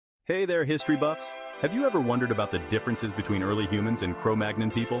Hey there, history buffs! Have you ever wondered about the differences between early humans and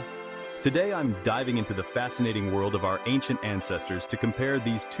Cro-Magnon people? Today I'm diving into the fascinating world of our ancient ancestors to compare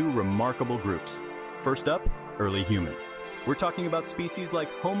these two remarkable groups. First up, early humans. We're talking about species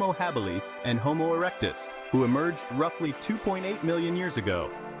like Homo habilis and Homo erectus, who emerged roughly 2.8 million years ago.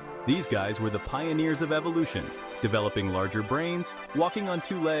 These guys were the pioneers of evolution, developing larger brains, walking on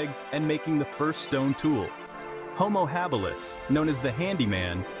two legs, and making the first stone tools. Homo habilis, known as the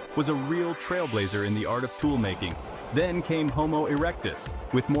handyman, was a real trailblazer in the art of toolmaking. Then came Homo erectus,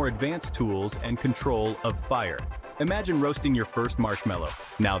 with more advanced tools and control of fire. Imagine roasting your first marshmallow.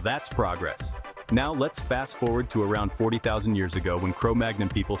 Now that's progress. Now let's fast forward to around 40,000 years ago when Cro-Magnon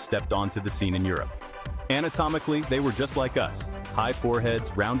people stepped onto the scene in Europe. Anatomically, they were just like us. High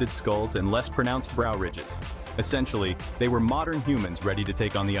foreheads, rounded skulls, and less pronounced brow ridges. Essentially, they were modern humans ready to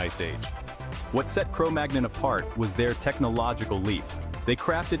take on the Ice Age. What set Cro-Magnon apart was their technological leap. They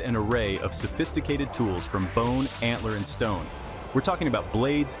crafted an array of sophisticated tools from bone, antler, and stone. We're talking about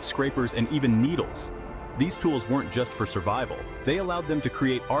blades, scrapers, and even needles. These tools weren't just for survival. They allowed them to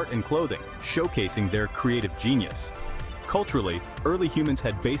create art and clothing, showcasing their creative genius. Culturally, early humans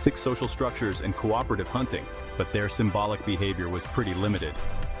had basic social structures and cooperative hunting, but their symbolic behavior was pretty limited.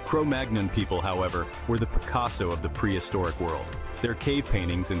 Cro-Magnon people, however, were the Picasso of the prehistoric world. Their cave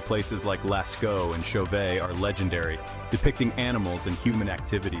paintings in places like Lascaux and Chauvet are legendary, depicting animals and human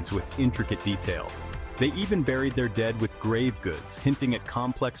activities with intricate detail. They even buried their dead with grave goods, hinting at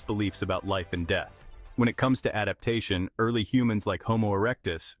complex beliefs about life and death. When it comes to adaptation, early humans like Homo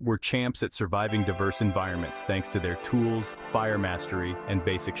erectus were champs at surviving diverse environments thanks to their tools, fire mastery, and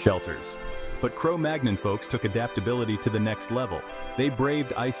basic shelters. But Cro-Magnon folks took adaptability to the next level. They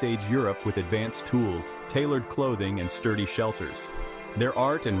braved Ice Age Europe with advanced tools, tailored clothing, and sturdy shelters. Their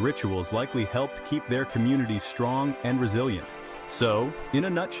art and rituals likely helped keep their communities strong and resilient. So, in a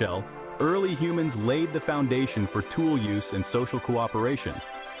nutshell, early humans laid the foundation for tool use and social cooperation.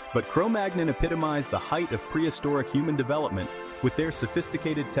 But Cro-Magnon epitomized the height of prehistoric human development with their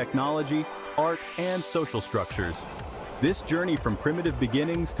sophisticated technology, art, and social structures. This journey from primitive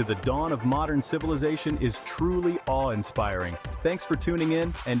beginnings to the dawn of modern civilization is truly awe-inspiring. Thanks for tuning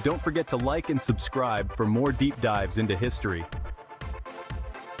in, and don't forget to like and subscribe for more deep dives into history.